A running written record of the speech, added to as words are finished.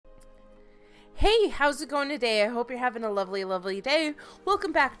Hey, how's it going today? I hope you're having a lovely, lovely day.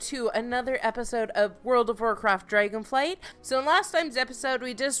 Welcome back to another episode of World of Warcraft Dragonflight. So in last time's episode,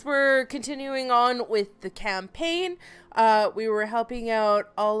 we just were continuing on with the campaign. We were helping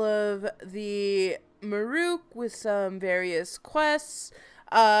out all of the Maruk with some various quests.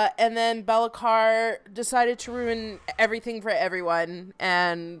 And then Belikar decided to ruin everything for everyone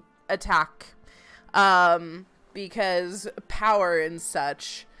and attack. Because power and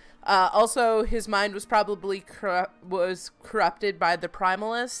such. Also, his mind was probably corrupted by the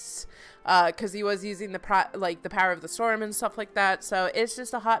primalists, because he was using the power of the storm and stuff like that. So it's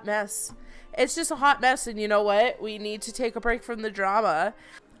just a hot mess. It's just a hot mess, and you know what? We need to take a break from the drama.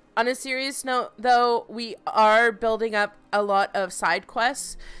 On a serious note, though, we are building up a lot of side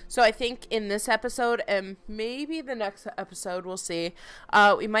quests. So I think in this episode, and maybe the next episode, we'll see,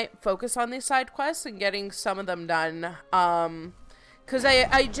 we might focus on these side quests and getting some of them done. Because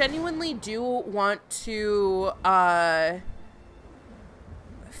I genuinely do want to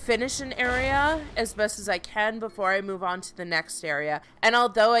finish an area as best as I can before I move on to the next area. And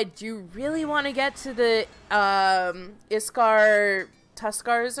although I do really want to get to the Iskar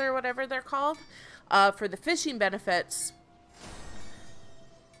Tuskars or whatever they're called for the fishing benefits,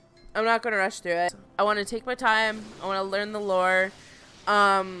 I'm not going to rush through it. I want to take my time. I want to learn the lore.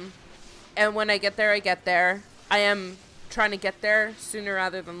 And when I get there, I get there. I am trying to get there sooner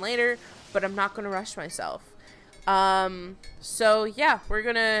rather than later, but I'm not going to rush myself. So yeah, we're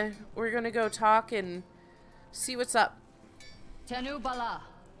gonna go talk and see what's up. Emberwatch.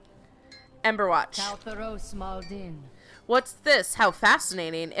 What's this? How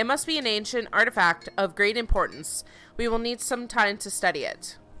fascinating. It must be an ancient artifact of great importance. We will need some time to study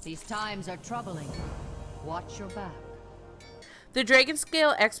it. These times are troubling. Watch your back. The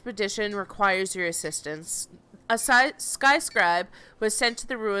Dragonscale expedition requires your assistance. A sky scribe was sent to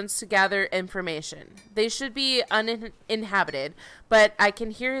the ruins to gather information. They should be uninhabited, but I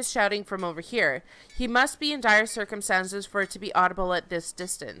can hear his shouting from over here. He must be in dire circumstances for it to be audible at this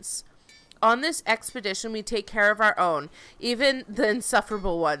distance. On this expedition, we take care of our own, even the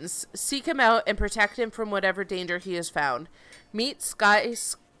insufferable ones. Seek him out and protect him from whatever danger he has found. Meet Sky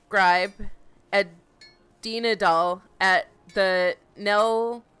Scribe Adinadal at the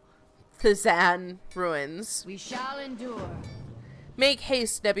Thazan ruins. We shall endure. Make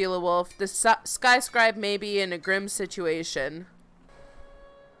haste, Nebula Wolf. The Sky Scribe may be in a grim situation.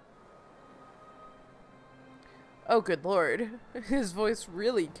 Oh, good lord. His voice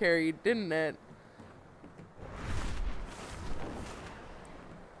really carried, didn't it?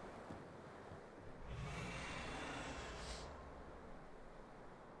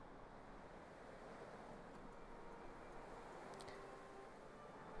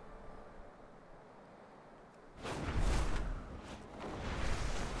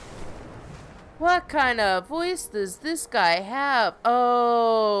 What kind of voice does this guy have?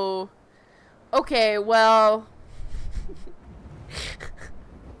 Oh. Okay, well.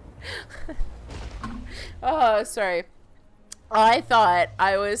 Oh, sorry. I thought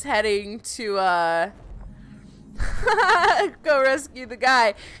I was heading to, go rescue the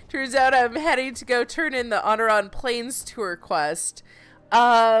guy. Turns out I'm heading to go turn in the Honor on Plains tour quest.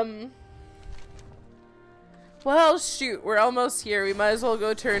 Well, shoot. We're almost here. We might as well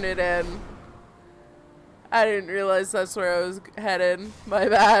go turn it in. I didn't realize that's where I was headed. My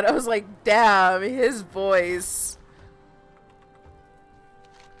bad. I was like, damn, his voice.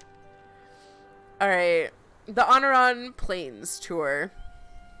 Alright. The Honor on Plains tour.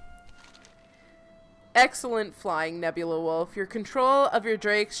 Excellent flying, Nebula Wolf. Your control of your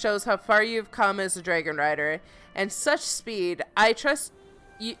drake shows how far you've come as a dragon rider. And such speed. I trust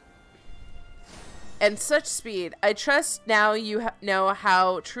you... And such speed. I trust now you know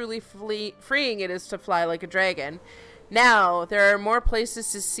how truly freeing it is to fly like a dragon. Now, there are more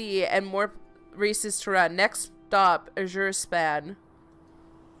places to see and more races to run. Next stop, Azure Span.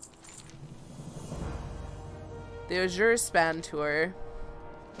 The Azure Span tour.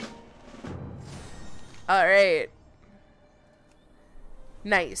 Alright.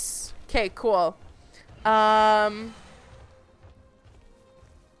 Nice. Okay, cool.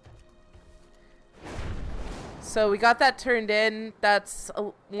 So we got that turned in. That's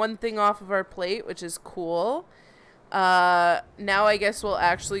one thing off of our plate, which is cool. Now I guess we'll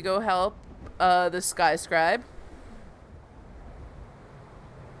actually go help the Sky Scribe.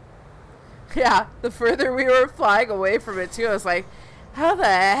 Yeah, the further we were flying away from it too, I was like, how the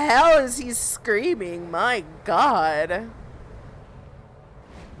hell is he screaming? My god.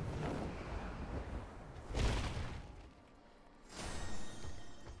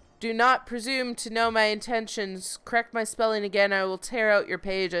 Do not presume to know my intentions. Correct my spelling again, I will tear out your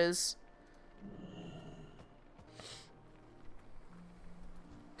pages.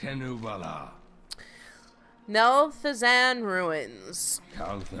 Kenubala. Nel'Thuzan ruins.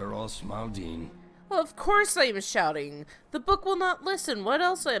 Kaltheros Maldin. Of course I'm shouting. The book will not listen. What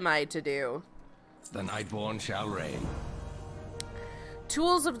else am I to do? The Nightborn shall reign.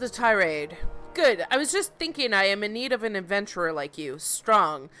 Tools of the tirade. Good. I was just thinking I am in need of an adventurer like you.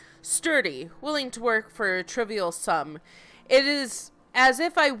 Strong, sturdy, willing to work for a trivial sum. It is as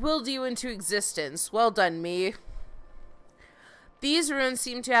if I willed you into existence. Well done, me. These ruins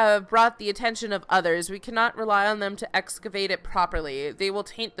seem to have brought the attention of others. We cannot rely on them to excavate it properly. They will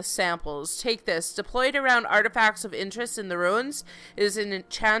taint the samples. Take this. Deployed around artifacts of interest in the ruins, it is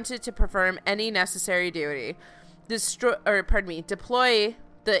enchanted to perform any necessary duty. Deploy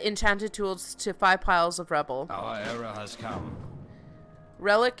the enchanted tools to 5 piles of rubble. Our era has come.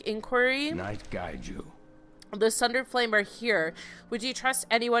 Relic inquiry. Night guide you. The Sundered Flame are here. Would you trust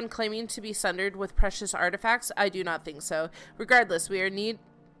anyone claiming to be sundered with precious artifacts? I do not think so. Regardless, we need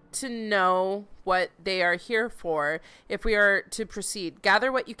to know what they are here for if we are to proceed.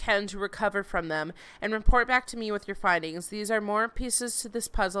 Gather what you can to recover from them and report back to me with your findings. These are more pieces to this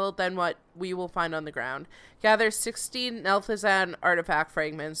puzzle than what we will find on the ground. Gather 16 Nel'Thuzan artifact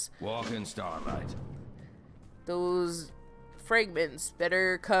fragments. Walk in starlight. Those fragments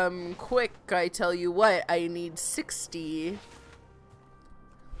better come quick. I tell you what, I need 60.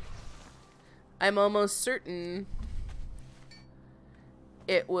 I'm almost certain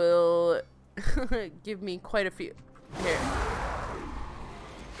it will give me quite a few. Here.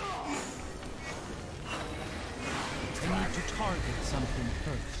 I need to target something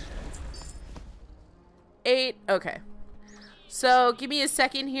first. 8. Okay. So give me a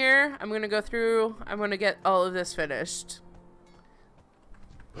second here. I'm gonna go through. I'm gonna get all of this finished.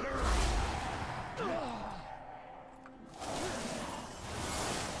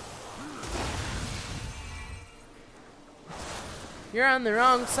 You're on the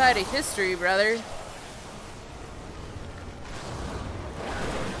wrong side of history, brother.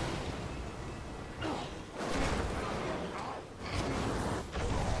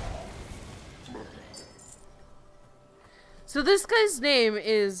 So this guy's name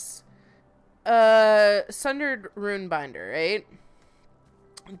is Sundered Runebinder, right?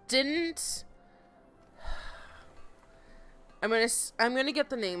 I'm gonna get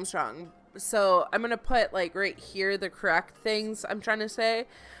the names wrong. So I'm gonna put like right here the correct things I'm trying to say.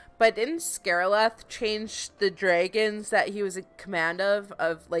 But didn't Scaraleth change the dragons that he was in command of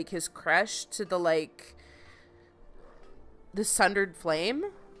like his crush to the Sundered Flame?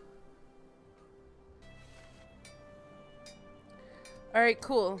 Alright,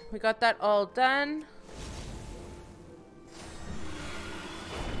 cool. We got that all done.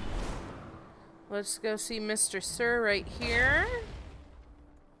 Let's go see Mr. Sir right here.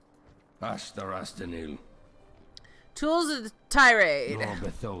 Ashtarastanil. Tools of the tirade.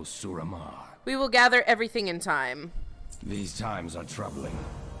 Norbethos Suramar. We will gather everything in time. These times are troubling.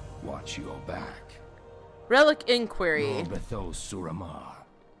 Watch your back. Relic inquiry. Norbethos Suramar.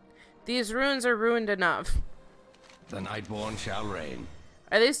 These ruins are ruined enough. The Nightborn shall reign.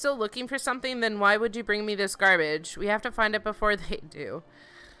 Are they still looking for something? Then why would you bring me this garbage? We have to find it before they do.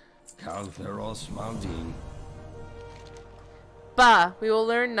 Kaltheros Maldin. Bah, we will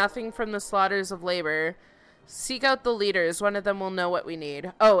learn nothing from the slaughters of labor. Seek out the leaders. One of them will know what we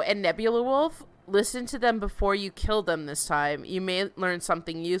need. Oh, and Nebula Wolf? Listen to them before you kill them this time. You may learn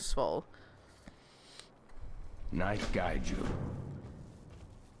something useful. Night guide you.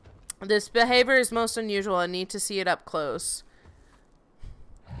 This behavior is most unusual. I need to see it up close.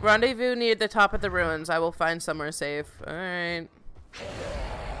 Rendezvous near the top of the ruins. I will find somewhere safe. Alright.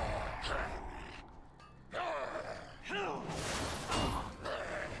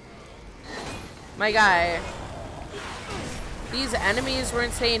 My guy. These enemies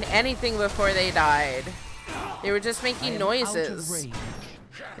weren't saying anything before they died. They were just making noises.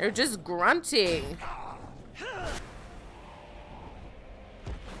 They were just grunting.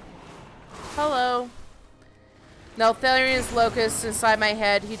 Hello. Nel'Thuzan's locust inside my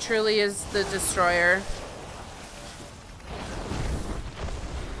head. He truly is the destroyer.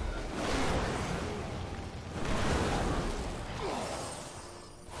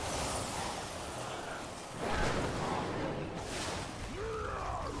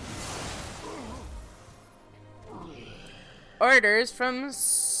 Orders from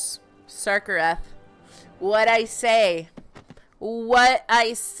Sarkareth. What I say. What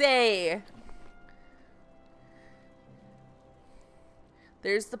I say.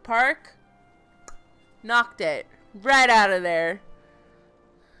 There's the park. Knocked it. Right out of there.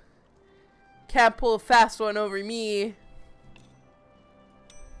 Can't pull a fast one over me.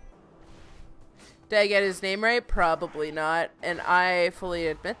 Did I get his name right? Probably not. And I fully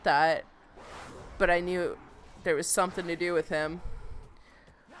admit that. But I knew there was something to do with him.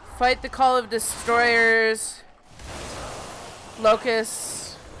 Fight the Call of Destroyers.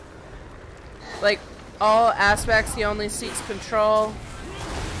 Locusts. Like, all aspects, he only seeks control.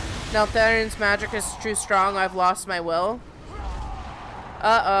 Neltharian's magic is too strong. I've lost my will.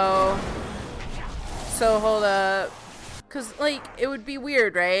 Uh-oh. So, hold up. Because, like, it would be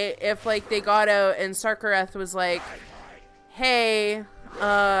weird, right? If, like, they got out and Sarkareth was like, hey,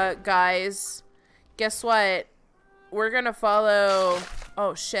 guys, guess what? We're gonna follow...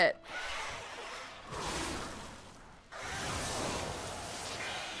 Oh, shit.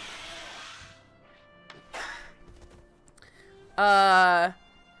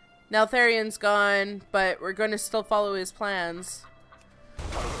 Neltharian's gone, but we're gonna still follow his plans.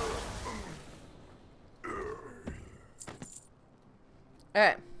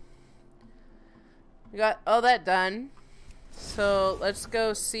 Alright. We got all that done. So let's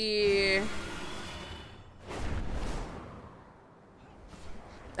go see...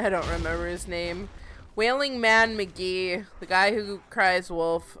 I don't remember his name. Wailing Man McGee. The guy who cries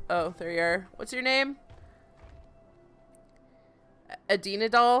wolf. Oh, there you are. What's your name?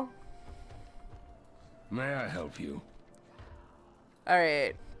 Adinadal? May I help you?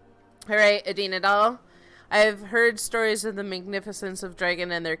 Alright. Alright, Adinadal. I've heard stories of the magnificence of dragon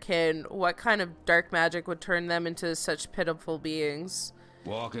and their kin. What kind of dark magic would turn them into such pitiful beings?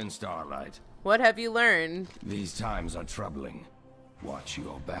 Walk in starlight. What have you learned? These times are troubling. Watch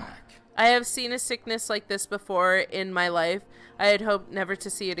your back. I have seen a sickness like this before in my life. I had hoped never to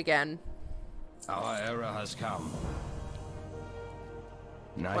see it again. Our era has come.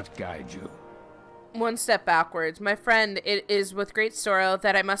 Night guide you. One step backwards. My friend, it is with great sorrow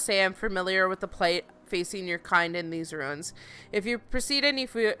that I must say I am familiar with the plight facing your kind in these ruins. If you proceed any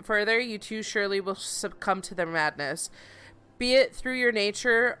further, you too surely will succumb to their madness. Be it through your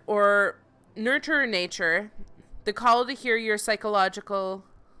nature or nurture nature, the call to hear your psychological...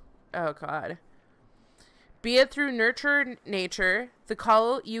 Oh, God. Be it through nurture nature, the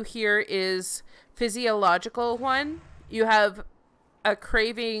call you hear is physiological one. You have a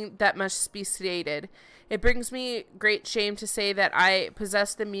craving that must be stated. It brings me great shame to say that I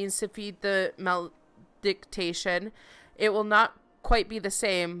possess the means to feed the dictation. It will not quite be the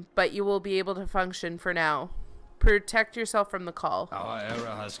same, but you will be able to function for now. Protect yourself from the call. Our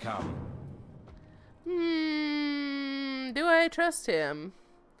era has come. Do I trust him?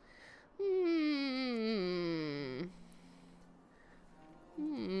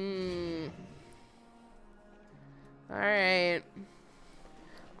 Alright.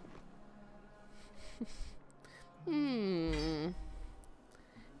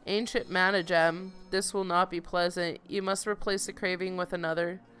 Ancient mana gem. This will not be pleasant. You must replace the craving with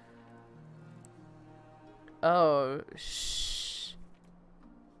another. Oh, shh.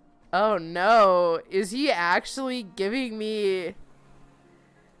 Oh no. Is he actually giving me...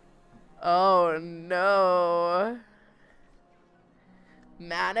 Oh no.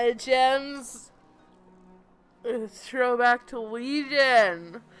 Mana gems? Throwback to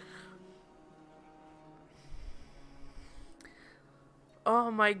Legion.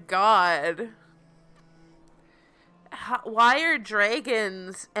 Oh my god. Why are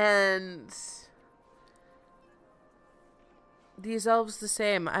dragons and these elves the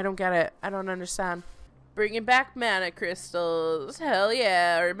same? I don't get it. I don't understand. Bringing back mana crystals. Hell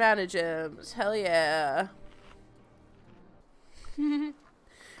yeah. Or mana gems. Hell yeah.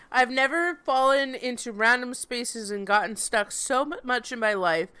 I've never fallen into random spaces and gotten stuck so much in my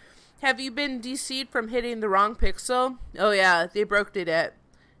life. Have you been DC'd from hitting the wrong pixel? Oh yeah, they broke it.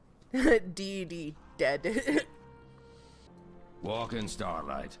 DD dead. Walk in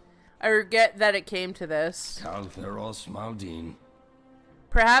starlight. I regret that it came to this. Kaltheros Maldine.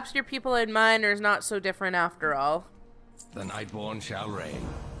 Perhaps your people and mine are not so different after all. The Nightborn shall reign.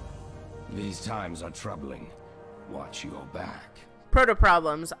 These times are troubling. Watch your back.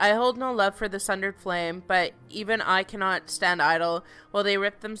 Proto-problems. I hold no love for the sundered flame, but even I cannot stand idle while they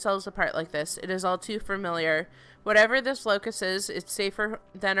rip themselves apart like this. It is all too familiar. Whatever this locus is, it's safer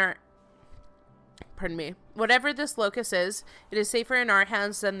than our... Pardon me. Whatever this locus is, it is safer in our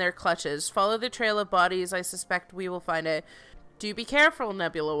hands than their clutches. Follow the trail of bodies. I suspect we will find it. Do be careful,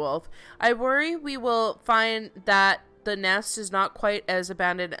 Nebula Wolf. I worry we will find that the nest is not quite as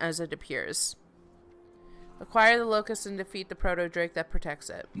abandoned as it appears. Acquire the locust and defeat the proto-drake that protects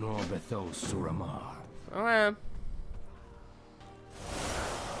it. Nor Bethos Suramar. Okay.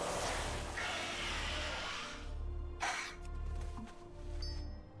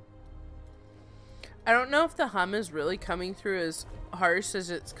 I don't know if the hum is really coming through as harsh as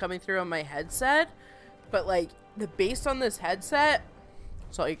it's coming through on my headset, but like the bass on this headset,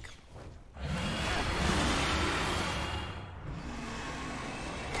 it's like...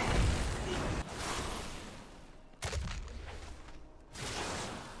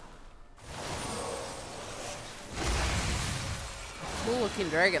 Cool looking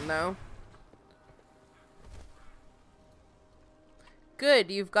dragon though.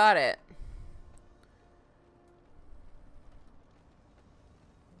 Good, you've got it.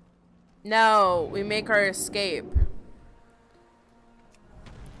 No, we make our escape.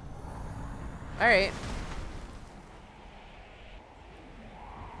 Alright.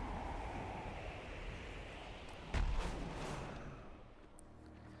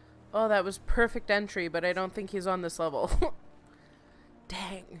 Oh, that was perfect entry, but I don't think he's on this level.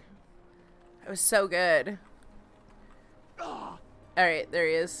 Dang. That was so good. Alright, there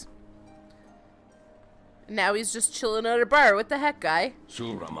he is. Now he's just chilling at a bar. What the heck, guy?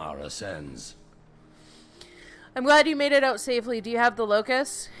 Suramar ascends. I'm glad you made it out safely. Do you have the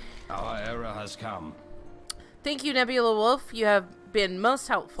locus? Our era has come. Thank you, Nebula Wolf. You have been most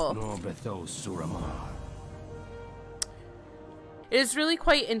helpful. No Bethos Suramar. It is really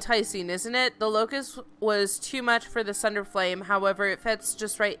quite enticing, isn't it? The locus was too much for the Sunder Flame. However, it fits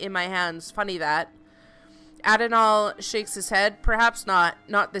just right in my hands. Funny that. Adenal shakes his head. Perhaps not.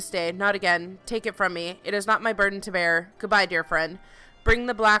 Not this day. Not again. Take it from me. It is not my burden to bear. Goodbye, dear friend. Bring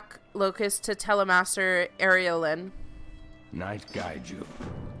the black locust to Telemaster Arielin. Night guide you.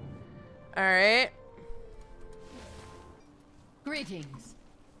 Alright. Greetings.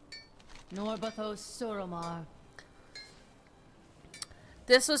 Norbathos Suramar.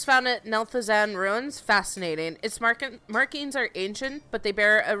 This was found at Nelthazan ruins. Fascinating. Its markings are ancient, but they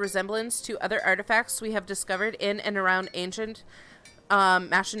bear a resemblance to other artifacts we have discovered in and around ancient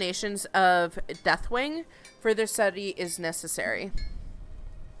machinations of Deathwing. Further study is necessary.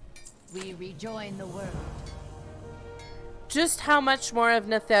 We rejoin the world. Just how much more of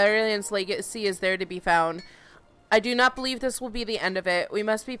Netherian's legacy is there to be found? I do not believe this will be the end of it. We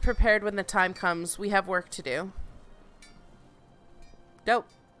must be prepared when the time comes. We have work to do. Dope.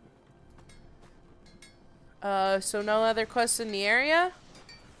 So no other quests in the area?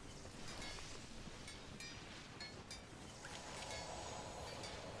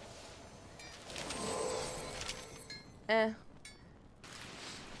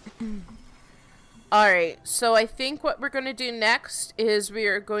 Alright, so I think what we're going to do next is we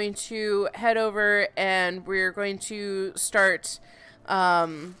are going to head over and we're going to start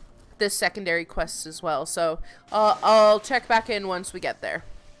this secondary quest as well. So I'll check back in once we get there.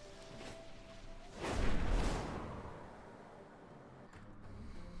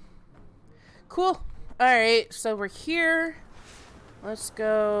 Cool. Alright, so we're here. Let's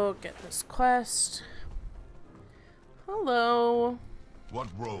go get this quest. Hello. What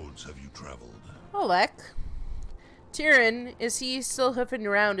roads have you traveled? Olek. Tyrion, is he still hoofing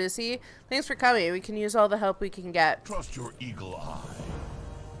around, is he? Thanks for coming. We can use all the help we can get. Trust your eagle eye.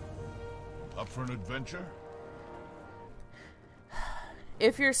 Up for an adventure?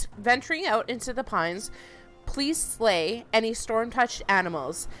 If you're venturing out into the pines, please slay any storm-touched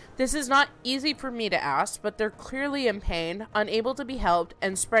animals. This is not easy for me to ask, but they're clearly in pain, unable to be helped,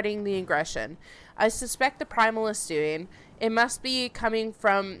 and spreading the aggression. I suspect the primal is doing. It must be coming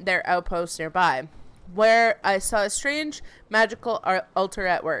from their outpost nearby, where I saw a strange magical altar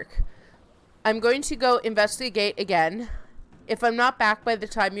at work. I'm going to go investigate again. If I'm not back by the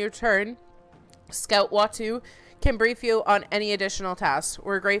time you return, Scout Watu can brief you on any additional tasks.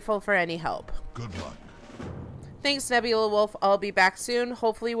 We're grateful for any help. Good luck. Thanks, Nebula Wolf. I'll be back soon,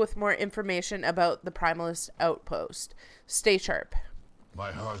 hopefully with more information about the Primalist outpost. Stay sharp.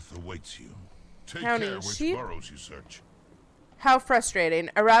 My hearth awaits you. Take Counting care which sheep? burrows you search. How frustrating.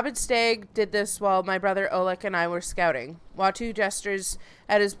 A rabid stag did this while my brother Oleg and I were scouting. Watu gestures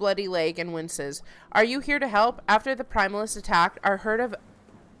at his bloody leg and winces. Are you here to help? After the Primalist attacked, our herd of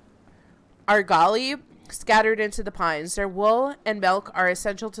Argali scattered into the pines. Their wool and milk are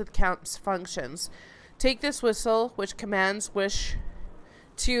essential to the camp's functions. Take this whistle, which commands Wish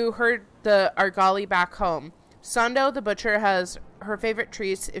to herd the Argali back home. Sando, the butcher, has her favorite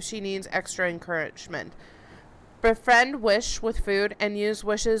treats if she needs extra encouragement. Befriend Wish with food and use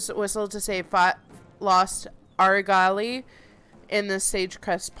Wish's whistle to save lost Argali in the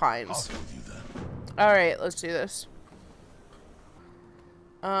Sagecrest Pines. Off with you then. Alright, let's do this.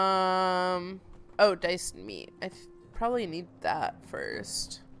 Oh, diced meat. I probably need that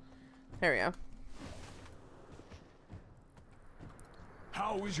first. There we go.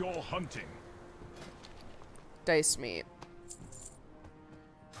 How is your hunting? Diced meat.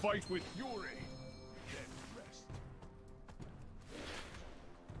 Fight with fury.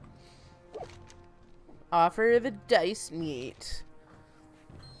 Offer the dice meat.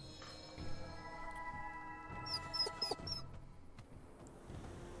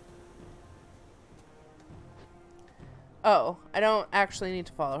 Oh, I don't actually need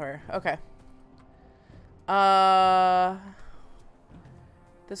to follow her. Okay.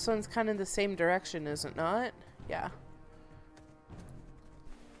 This one's kind of the same direction, is it not? Yeah.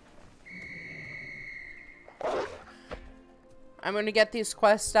 I'm gonna get these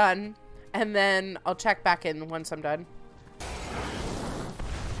quests done, and then I'll check back in once I'm done.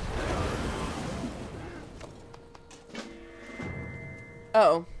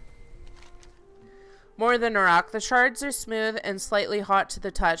 Oh. More than a rock, the shards are smooth and slightly hot to the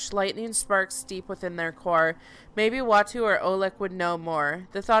touch, lightning sparks deep within their core. Maybe Watu or Oleg would know more.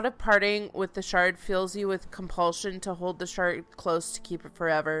 The thought of parting with the shard fills you with compulsion to hold the shard close to keep it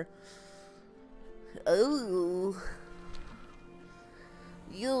forever. Oh.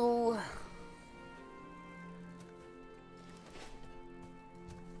 You.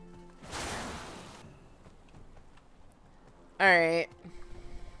 Alright.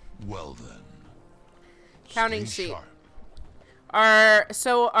 Well then. Counting Stay sheet. sharp. Are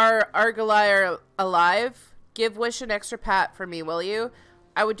Argalai alive? Give Wish an extra pat for me, will you?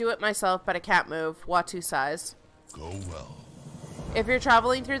 I would do it myself, but I can't move. Watu sighs. Go well. If you're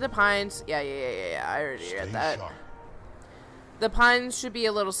traveling through the pines... Yeah, I already Stay read that. sharp. The pines should be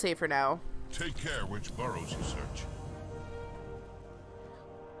a little safer now. Take care which burrows you search.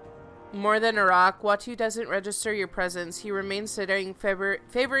 More than a rock, Watu doesn't register your presence. He remains sitting,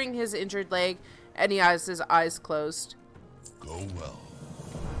 favoring his injured leg, and he has his eyes closed. Go well.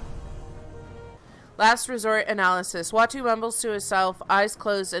 Last resort analysis. Watu mumbles to himself, eyes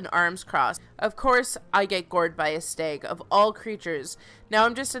closed and arms crossed. Of course, I get gored by a stag, of all creatures. Now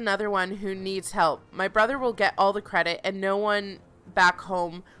I'm just another one who needs help. My brother will get all the credit, and no one back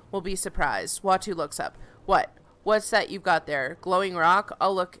home will be surprised. Watu looks up. What? What's that you've got there? Glowing rock?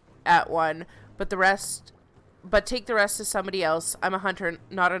 I'll look at one, but take the rest to somebody else. I'm a hunter,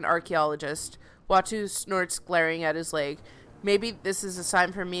 not an archaeologist. Watu snorts, glaring at his leg. Maybe this is a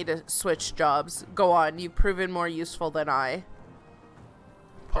sign for me to switch jobs. Go on, you've proven more useful than I.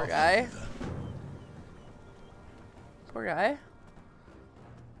 Poor guy. Poor guy.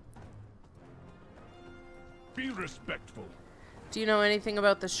 Be respectful. Do you know anything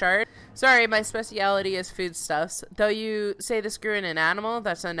about the shard? Sorry, my speciality is foodstuffs. Though you say this grew in an animal,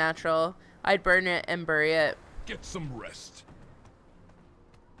 that's unnatural. I'd burn it and bury it. Get some rest.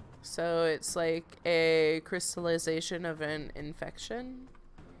 So it's like a crystallization of an infection?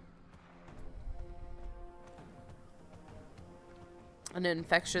 An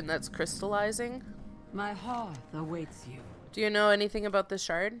infection that's crystallizing? My hearth awaits you. Do you know anything about the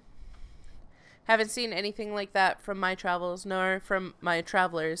shard? Haven't seen anything like that from my travels, nor from my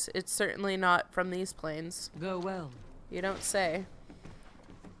travelers. It's certainly not from these plains. Go well. You don't say.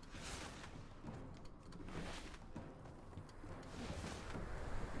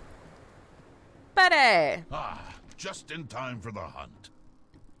 Buddy! Ah, just in time for the hunt.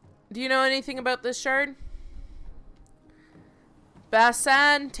 Do you know anything about this shard?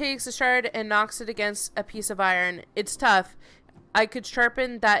 Basan takes the shard and knocks it against a piece of iron. It's tough. I could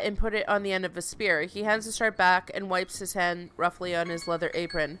sharpen that and put it on the end of a spear. He hands the shard back and wipes his hand roughly on his leather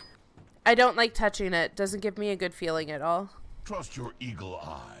apron. I don't like touching it. Doesn't give me a good feeling at all. Trust your eagle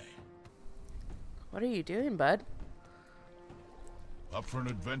eye. What are you doing, bud? Up for an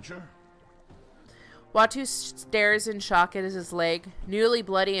adventure? Watu stares in shock at his leg, newly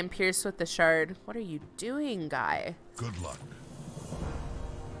bloody and pierced with the shard. What are you doing, guy? Good luck.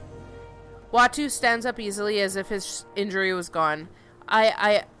 Watu stands up easily as if his injury was gone.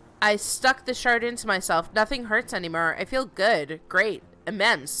 I stuck the shard into myself. Nothing hurts anymore. I feel good. Great.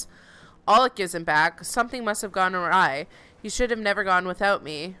 Immense. Oleg isn't back. Something must have gone awry. He should have never gone without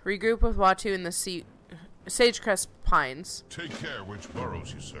me. Regroup with Watu in the Sagecrest Pines. Take care which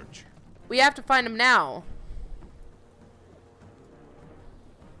burrows you search. We have to find him now.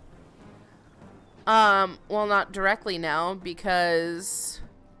 Well, not directly now, because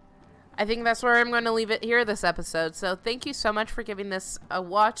I think that's where I'm going to leave it here this episode. So thank you so much for giving this a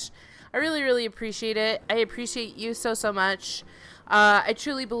watch. I really, really appreciate it. I appreciate you so, so much. I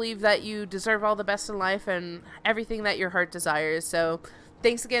truly believe that you deserve all the best in life and everything that your heart desires. So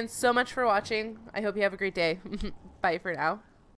thanks again so much for watching. I hope you have a great day. Bye for now.